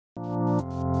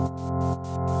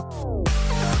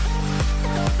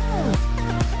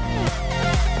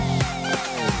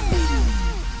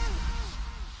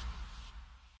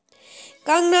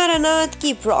कंगना रनौत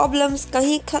की प्रॉब्लम्स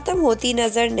कहीं खत्म होती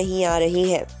नजर नहीं आ रही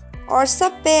हैं और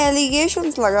सब पे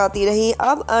एलिगेशंस लगाती रही।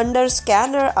 अब अंडर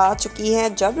स्कैनर आ चुकी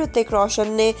है जब ऋतिक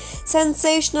रोशन ने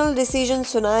सेंसेशनल डिसीजन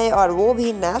सुनाए और वो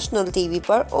भी नेशनल टीवी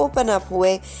पर ओपन अप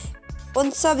हुए उन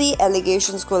सभी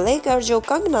एलिगेशंस को लेकर जो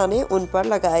कंगना ने उन पर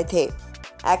लगाए थे।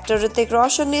 एक्टर ऋतिक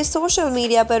रोशन ने सोशल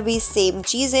मीडिया पर भी सेम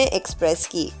चीजें एक्सप्रेस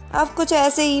की। अब कुछ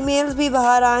ऐसे ईमेल्स भी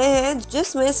बाहर आए हैं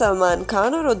जिसमें सलमान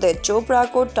खान और उदित चोपड़ा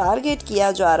को टारगेट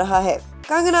किया जा रहा है।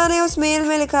 कंगना ने उस मेल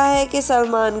में लिखा है कि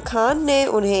सलमान खान ने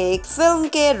उन्हें एक फिल्म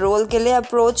के रोल के लिए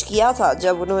अप्रोच किया था।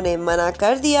 जब उन्होंने मना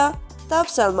कर दिया तब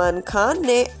सलमान खान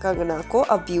ने कंगना को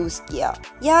अब्यूज किया।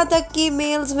 यहाँ तक कि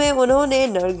मेल्स में उन्होंने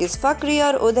नरगिस फकरी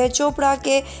और उदय चोपड़ा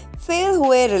के फेल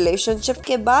हुए रिलेशनशिप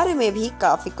के बारे में भी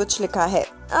काफी कुछ लिखा है।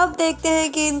 अब देखते हैं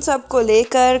कि इन सब को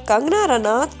लेकर कंगना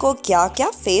रनौत को क्या क्या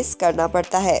फेस करना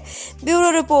पड़ता है। Bureau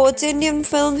reports, Indian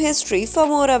film history. For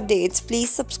more updates please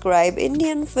subscribe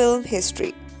Indian film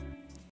history.